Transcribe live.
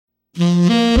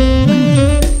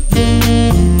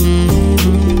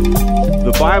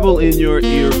Bible in Your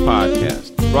Ear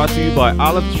podcast, brought to you by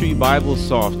Olive Tree Bible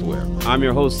Software. I'm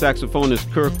your host,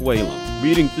 saxophonist Kirk Whalum,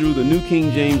 reading through the New King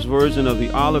James Version of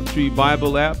the Olive Tree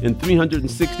Bible app in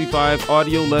 365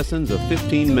 audio lessons of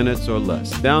 15 minutes or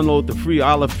less. Download the free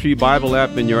Olive Tree Bible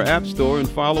app in your app store and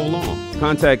follow along.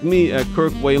 Contact me at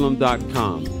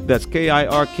kirkwhalum.com. That's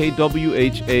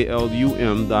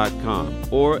KIRKWHALUM.com,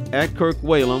 or at Kirk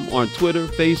Whalum on Twitter,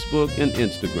 Facebook, and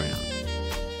Instagram.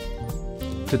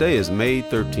 Today is May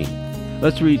 13th.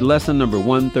 Let's read lesson number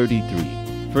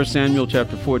 133. 1 Samuel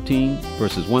chapter 14,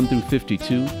 verses 1 through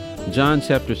 52. John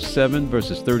chapter 7,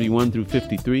 verses 31 through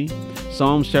 53.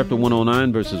 Psalms chapter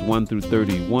 109, verses 1 through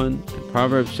 31. And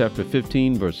Proverbs chapter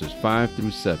 15, verses 5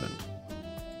 through 7.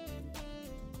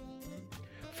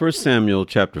 1 Samuel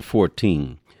chapter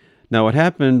 14. Now it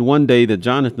happened one day that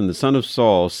Jonathan the son of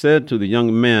Saul said to the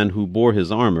young man who bore his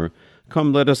armor,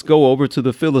 "Come, let us go over to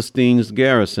the Philistines'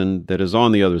 garrison that is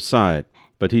on the other side."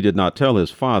 But he did not tell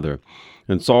his father.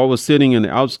 And Saul was sitting in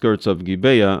the outskirts of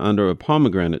Gibeah under a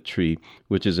pomegranate tree,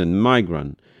 which is in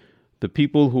Migron. The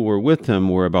people who were with him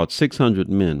were about 600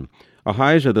 men.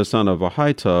 Ahijah the son of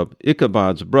Ahitub,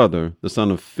 Ichabod's brother, the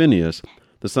son of Phinehas,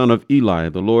 the son of Eli,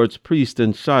 the Lord's priest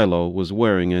in Shiloh, was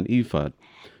wearing an ephod.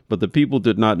 But the people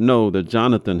did not know that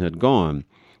Jonathan had gone.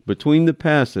 Between the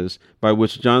passes by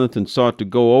which Jonathan sought to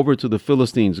go over to the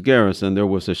Philistines' garrison, there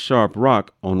was a sharp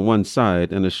rock on one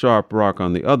side and a sharp rock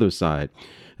on the other side.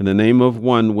 And the name of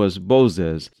one was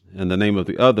Bozez, and the name of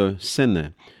the other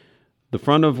Seneh. The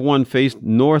front of one faced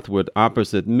northward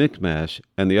opposite Michmash,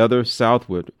 and the other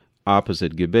southward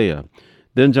opposite Gibeah.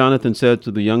 Then Jonathan said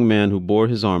to the young man who bore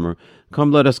his armor,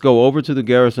 "Come, let us go over to the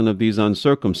garrison of these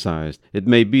uncircumcised. It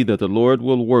may be that the Lord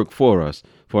will work for us,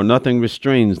 for nothing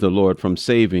restrains the Lord from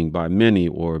saving by many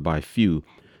or by few."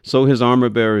 So his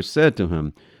armor-bearer said to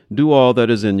him, "Do all that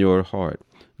is in your heart.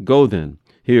 Go then.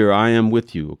 Here I am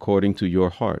with you, according to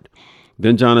your heart."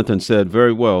 Then Jonathan said,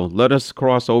 "Very well, let us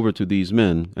cross over to these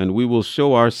men, and we will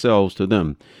show ourselves to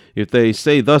them. If they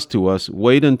say thus to us,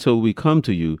 'Wait until we come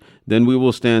to you,' then we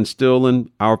will stand still in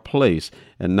our place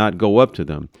and not go up to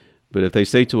them. But if they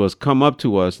say to us, 'Come up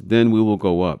to us,' then we will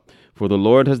go up. For the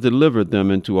Lord has delivered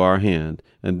them into our hand,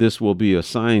 and this will be a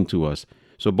sign to us."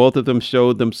 So both of them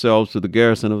showed themselves to the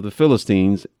garrison of the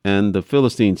Philistines, and the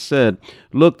Philistines said,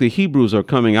 "Look, the Hebrews are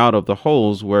coming out of the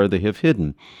holes where they have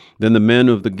hidden." Then the men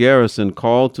of the garrison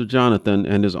called to Jonathan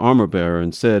and his armor-bearer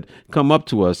and said, "Come up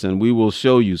to us, and we will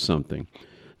show you something."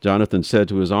 Jonathan said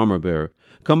to his armor-bearer,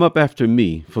 "Come up after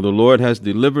me, for the Lord has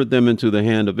delivered them into the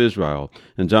hand of Israel."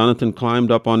 And Jonathan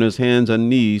climbed up on his hands and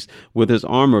knees with his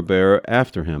armor-bearer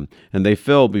after him, and they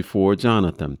fell before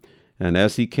Jonathan. And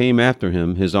as he came after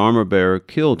him, his armor-bearer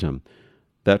killed him.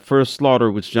 That first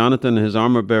slaughter which Jonathan and his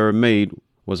armor-bearer made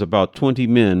was about 20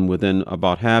 men within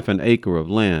about half an acre of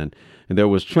land, and there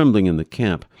was trembling in the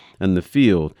camp and the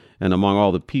field and among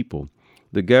all the people.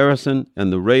 The garrison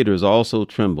and the raiders also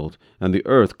trembled, and the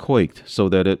earth quaked, so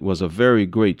that it was a very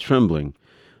great trembling.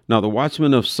 Now the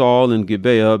watchmen of Saul in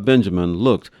Gibeah of Benjamin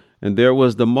looked, and there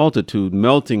was the multitude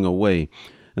melting away,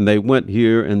 and they went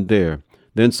here and there.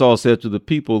 Then Saul said to the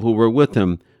people who were with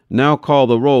him, "Now call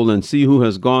the roll and see who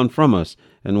has gone from us."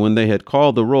 And when they had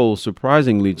called the roll,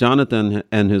 surprisingly, Jonathan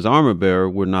and his armor-bearer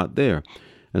were not there.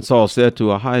 And Saul said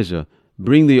to Ahijah,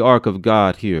 "Bring the ark of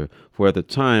God here," for at the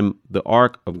time the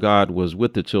ark of God was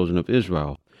with the children of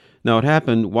Israel. Now it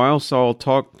happened, while Saul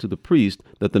talked to the priest,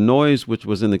 that the noise which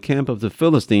was in the camp of the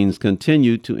Philistines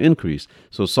continued to increase.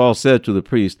 So Saul said to the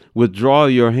priest, "Withdraw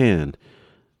your hand."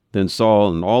 Then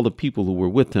Saul and all the people who were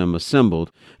with him assembled,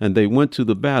 and they went to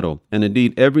the battle. And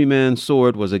indeed every man's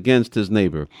sword was against his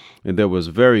neighbor, and there was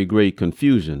very great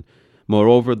confusion.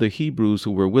 Moreover, the Hebrews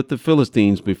who were with the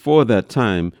Philistines before that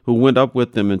time, who went up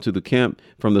with them into the camp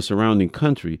from the surrounding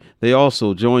country, they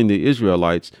also joined the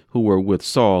Israelites who were with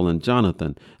Saul and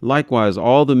Jonathan. Likewise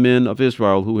all the men of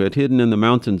Israel who had hidden in the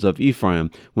mountains of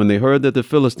Ephraim, when they heard that the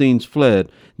Philistines fled,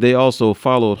 they also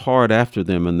followed hard after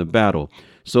them in the battle.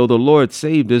 So the Lord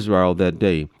saved Israel that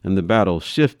day, and the battle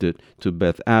shifted to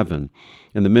Beth-aven.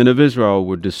 And the men of Israel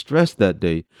were distressed that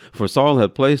day, for Saul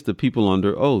had placed the people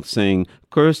under oath, saying,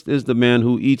 "Cursed is the man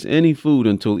who eats any food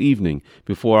until evening,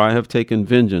 before I have taken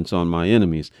vengeance on my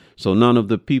enemies." So none of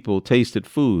the people tasted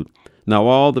food. Now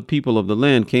all the people of the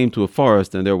land came to a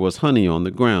forest, and there was honey on the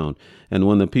ground. And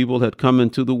when the people had come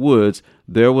into the woods,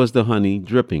 there was the honey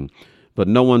dripping. But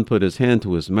no one put his hand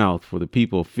to his mouth, for the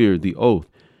people feared the oath.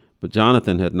 But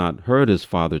Jonathan had not heard his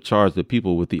father charge the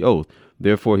people with the oath.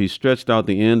 Therefore he stretched out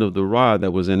the end of the rod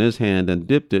that was in his hand and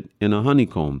dipped it in a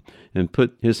honeycomb, and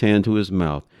put his hand to his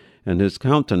mouth, and his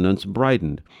countenance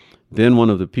brightened. Then one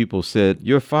of the people said,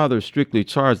 Your father strictly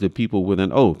charged the people with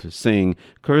an oath, saying,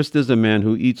 Cursed is the man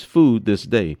who eats food this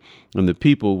day. And the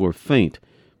people were faint.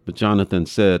 But Jonathan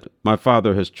said, My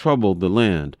father has troubled the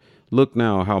land. Look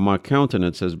now how my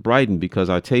countenance has brightened because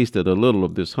I tasted a little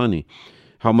of this honey.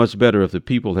 How much better if the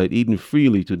people had eaten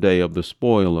freely today of the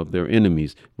spoil of their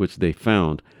enemies, which they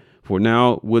found. For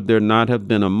now would there not have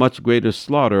been a much greater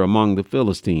slaughter among the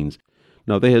Philistines?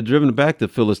 Now they had driven back the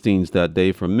Philistines that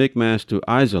day from Michmash to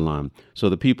Aijalon, so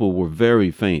the people were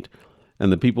very faint.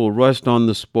 And the people rushed on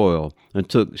the spoil, and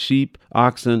took sheep,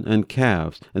 oxen, and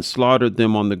calves, and slaughtered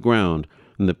them on the ground,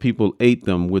 and the people ate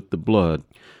them with the blood.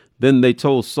 Then they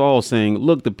told Saul, saying,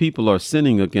 Look, the people are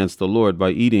sinning against the Lord by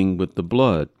eating with the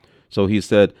blood. So he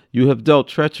said, You have dealt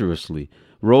treacherously.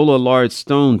 Roll a large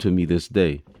stone to me this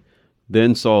day.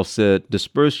 Then Saul said,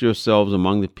 Disperse yourselves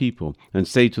among the people, and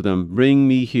say to them, Bring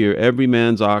me here every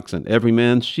man's ox and every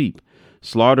man's sheep.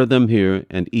 Slaughter them here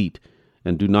and eat,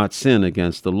 and do not sin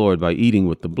against the Lord by eating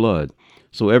with the blood.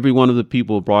 So every one of the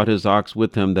people brought his ox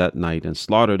with him that night, and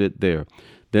slaughtered it there.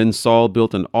 Then Saul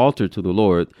built an altar to the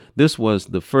Lord. This was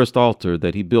the first altar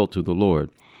that he built to the Lord.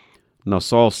 Now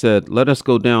Saul said, Let us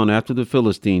go down after the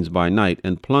Philistines by night,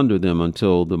 and plunder them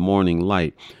until the morning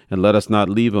light, and let us not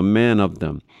leave a man of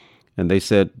them. And they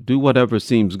said, Do whatever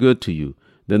seems good to you.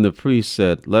 Then the priest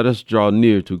said, Let us draw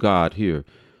near to God here.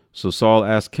 So Saul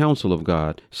asked counsel of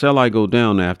God, Shall I go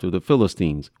down after the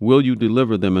Philistines? Will you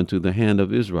deliver them into the hand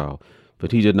of Israel?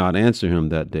 But he did not answer him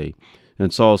that day.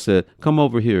 And Saul said, Come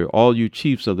over here, all you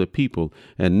chiefs of the people,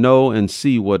 and know and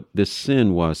see what this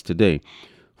sin was today.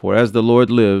 For as the Lord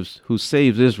lives, who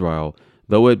saves Israel,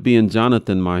 though it be in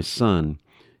Jonathan my son,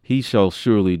 he shall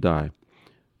surely die.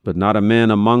 But not a man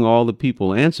among all the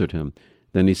people answered him.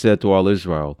 Then he said to all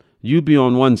Israel, You be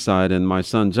on one side, and my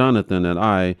son Jonathan and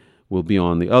I will be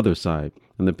on the other side.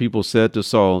 And the people said to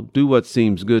Saul, Do what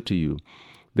seems good to you.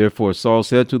 Therefore Saul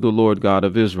said to the Lord God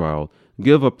of Israel,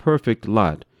 Give a perfect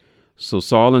lot. So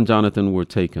Saul and Jonathan were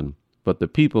taken, but the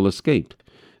people escaped.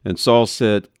 And Saul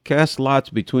said, Cast lots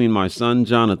between my son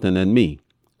Jonathan and me.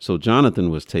 So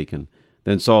Jonathan was taken.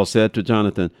 Then Saul said to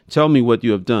Jonathan, Tell me what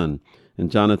you have done.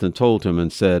 And Jonathan told him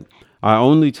and said, I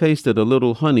only tasted a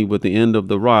little honey with the end of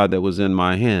the rod that was in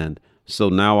my hand, so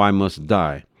now I must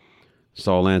die.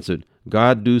 Saul answered,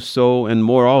 God do so and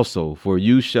more also, for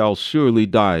you shall surely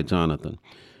die, Jonathan.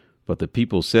 But the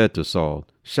people said to Saul,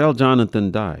 Shall Jonathan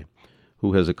die,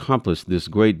 who has accomplished this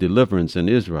great deliverance in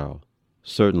Israel?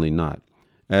 Certainly not.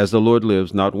 As the Lord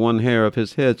lives, not one hair of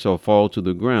his head shall fall to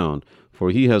the ground,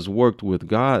 for he has worked with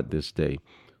God this day.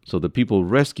 So the people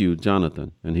rescued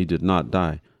Jonathan, and he did not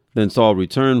die. Then Saul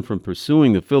returned from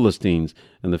pursuing the Philistines,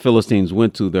 and the Philistines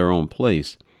went to their own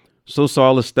place. So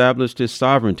Saul established his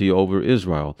sovereignty over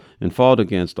Israel, and fought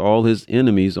against all his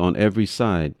enemies on every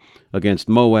side, against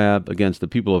Moab, against the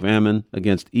people of Ammon,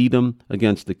 against Edom,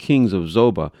 against the kings of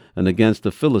Zobah, and against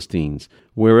the Philistines.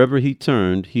 Wherever he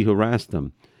turned, he harassed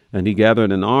them. And he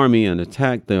gathered an army and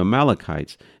attacked the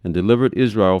Amalekites, and delivered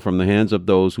Israel from the hands of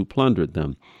those who plundered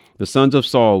them. The sons of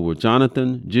Saul were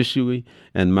Jonathan, Jishui,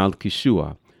 and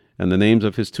Malchishua. And the names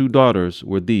of his two daughters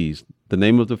were these: the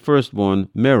name of the firstborn,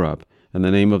 Merab, and the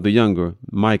name of the younger,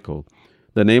 Michal.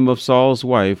 The name of Saul's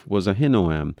wife was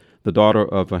Ahinoam, the daughter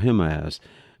of Ahimaaz.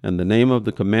 And the name of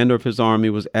the commander of his army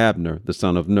was Abner, the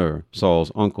son of Ner,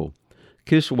 Saul's uncle.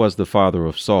 Kish was the father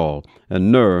of Saul,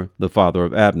 and Ner, the father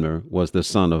of Abner, was the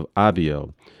son of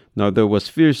Abiel. Now there was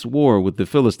fierce war with the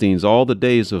Philistines all the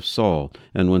days of Saul,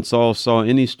 and when Saul saw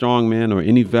any strong man or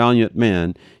any valiant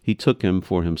man, he took him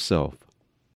for himself.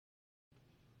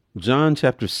 John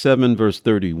chapter 7, verse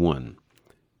 31.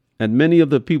 And many of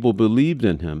the people believed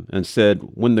in him, and said,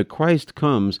 When the Christ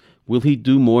comes, will he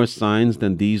do more signs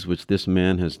than these which this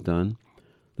man has done?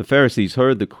 The Pharisees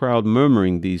heard the crowd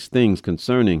murmuring these things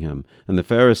concerning him, and the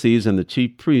Pharisees and the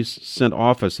chief priests sent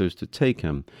officers to take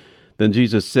him. Then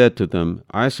Jesus said to them,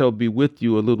 I shall be with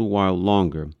you a little while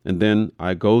longer, and then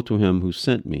I go to him who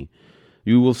sent me.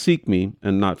 You will seek me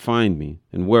and not find me,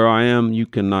 and where I am you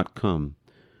cannot come.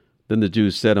 Then the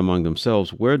Jews said among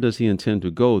themselves, Where does he intend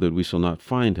to go that we shall not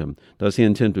find him? Does he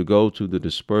intend to go to the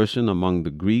dispersion among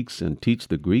the Greeks and teach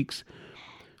the Greeks?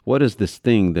 What is this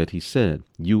thing that he said?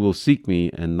 You will seek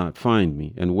me and not find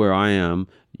me, and where I am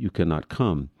you cannot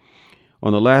come.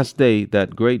 On the last day,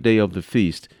 that great day of the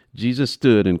feast, Jesus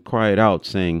stood and cried out,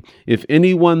 saying, If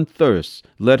anyone thirsts,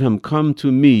 let him come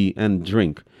to me and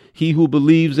drink. He who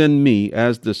believes in me,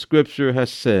 as the scripture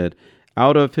has said,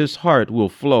 out of his heart will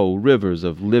flow rivers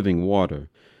of living water.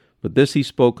 But this he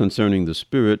spoke concerning the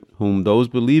Spirit, whom those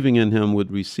believing in him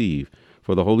would receive.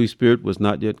 For the Holy Spirit was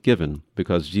not yet given,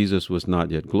 because Jesus was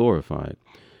not yet glorified.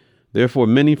 Therefore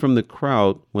many from the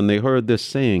crowd, when they heard this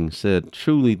saying, said,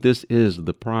 Truly this is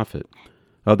the prophet.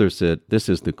 Others said, This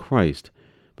is the Christ.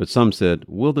 But some said,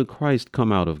 Will the Christ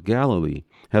come out of Galilee?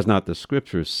 Has not the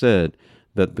Scripture said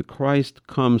that the Christ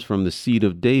comes from the seed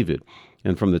of David,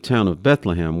 and from the town of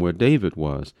Bethlehem, where David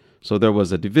was? So there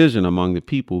was a division among the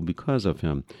people because of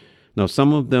him. Now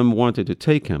some of them wanted to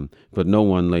take him, but no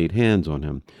one laid hands on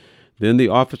him. Then the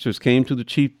officers came to the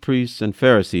chief priests and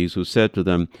Pharisees, who said to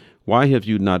them, Why have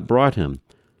you not brought him?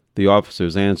 The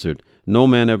officers answered, No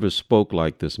man ever spoke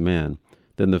like this man.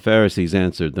 Then the Pharisees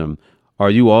answered them, Are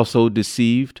you also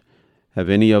deceived? Have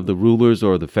any of the rulers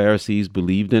or the Pharisees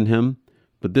believed in him?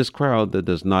 But this crowd that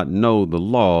does not know the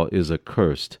law is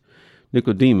accursed.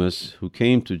 Nicodemus, who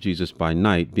came to Jesus by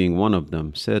night, being one of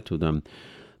them, said to them,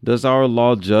 Does our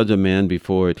law judge a man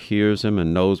before it hears him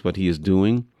and knows what he is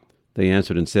doing? They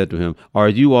answered and said to him, Are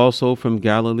you also from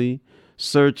Galilee?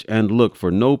 Search and look,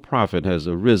 for no prophet has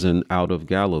arisen out of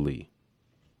Galilee.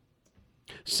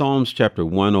 Psalms chapter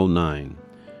 109.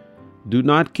 Do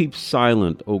not keep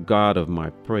silent, O God of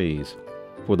my praise,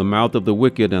 for the mouth of the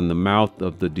wicked and the mouth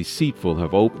of the deceitful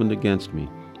have opened against me.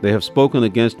 They have spoken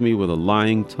against me with a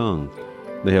lying tongue.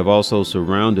 They have also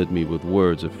surrounded me with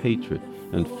words of hatred,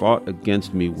 and fought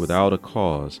against me without a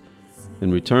cause.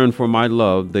 In return for my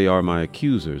love they are my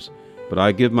accusers, but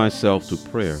I give myself to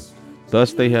prayer.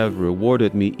 Thus they have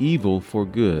rewarded me evil for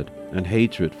good, and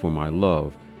hatred for my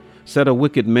love. Set a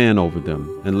wicked man over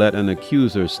them, and let an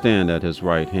accuser stand at his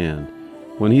right hand.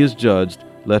 When he is judged,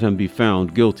 let him be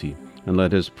found guilty, and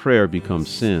let his prayer become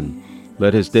sin.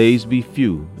 Let his days be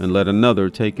few, and let another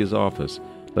take his office.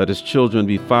 Let his children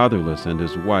be fatherless, and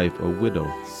his wife a widow.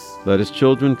 Let his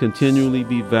children continually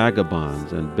be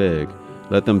vagabonds and beg.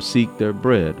 Let them seek their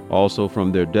bread also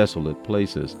from their desolate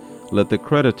places. Let the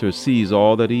creditor seize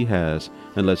all that he has,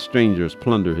 and let strangers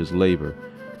plunder his labor.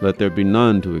 Let there be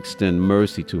none to extend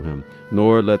mercy to him,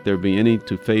 nor let there be any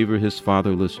to favor his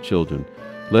fatherless children.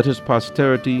 Let his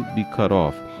posterity be cut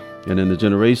off, and in the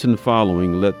generation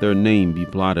following let their name be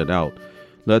blotted out.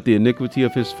 Let the iniquity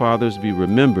of his fathers be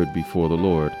remembered before the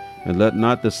Lord, and let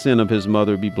not the sin of his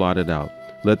mother be blotted out.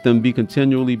 Let them be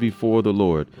continually before the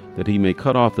Lord, that he may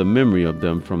cut off the memory of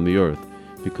them from the earth,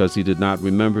 because he did not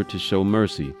remember to show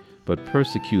mercy, but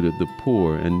persecuted the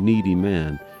poor and needy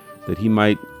man, that he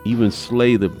might even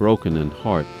slay the broken in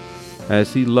heart.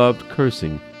 As he loved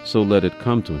cursing, so let it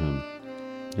come to him.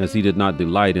 As he did not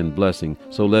delight in blessing,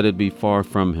 so let it be far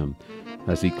from him.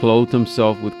 As he clothed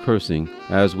himself with cursing,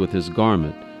 as with his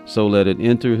garment, so let it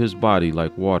enter his body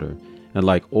like water, and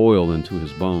like oil into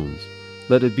his bones.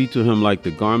 Let it be to him like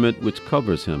the garment which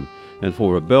covers him, and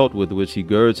for a belt with which he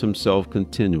girds himself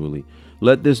continually.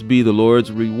 Let this be the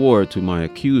Lord's reward to my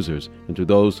accusers, and to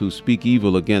those who speak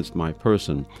evil against my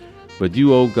person. But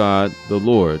you, O God, the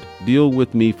Lord, deal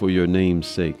with me for your name's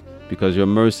sake. Because your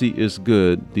mercy is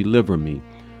good, deliver me.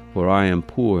 For I am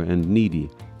poor and needy,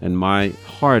 and my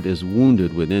heart is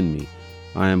wounded within me.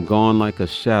 I am gone like a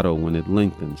shadow when it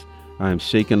lengthens. I am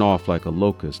shaken off like a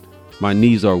locust. My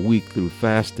knees are weak through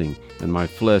fasting, and my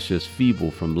flesh is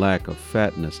feeble from lack of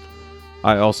fatness.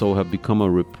 I also have become a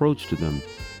reproach to them.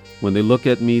 When they look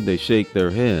at me, they shake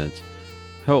their heads.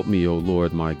 Help me, O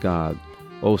Lord my God.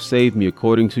 O save me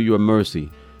according to your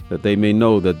mercy, that they may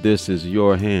know that this is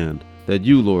your hand, that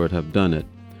you, Lord, have done it.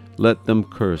 Let them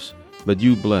curse, but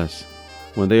you bless.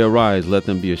 When they arise, let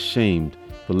them be ashamed,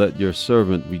 but let your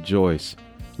servant rejoice.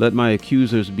 Let my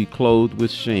accusers be clothed with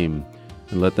shame,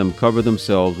 and let them cover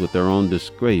themselves with their own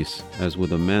disgrace as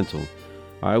with a mantle.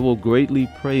 I will greatly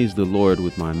praise the Lord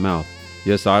with my mouth.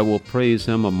 Yes, I will praise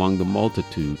him among the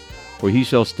multitude, for he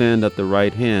shall stand at the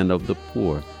right hand of the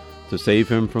poor, to save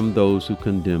him from those who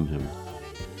condemn him.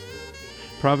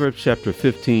 Proverbs chapter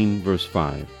 15, verse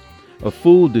 5. A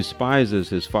fool despises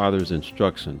his father's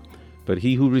instruction, but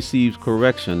he who receives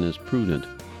correction is prudent.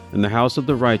 In the house of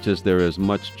the righteous there is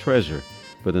much treasure,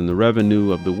 but in the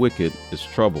revenue of the wicked is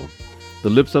trouble. The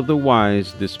lips of the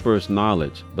wise disperse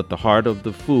knowledge, but the heart of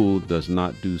the fool does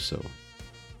not do so.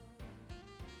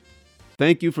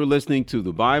 Thank you for listening to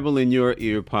the Bible in Your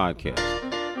Ear podcast.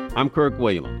 I'm Kirk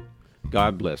Whalum.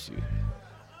 God bless you.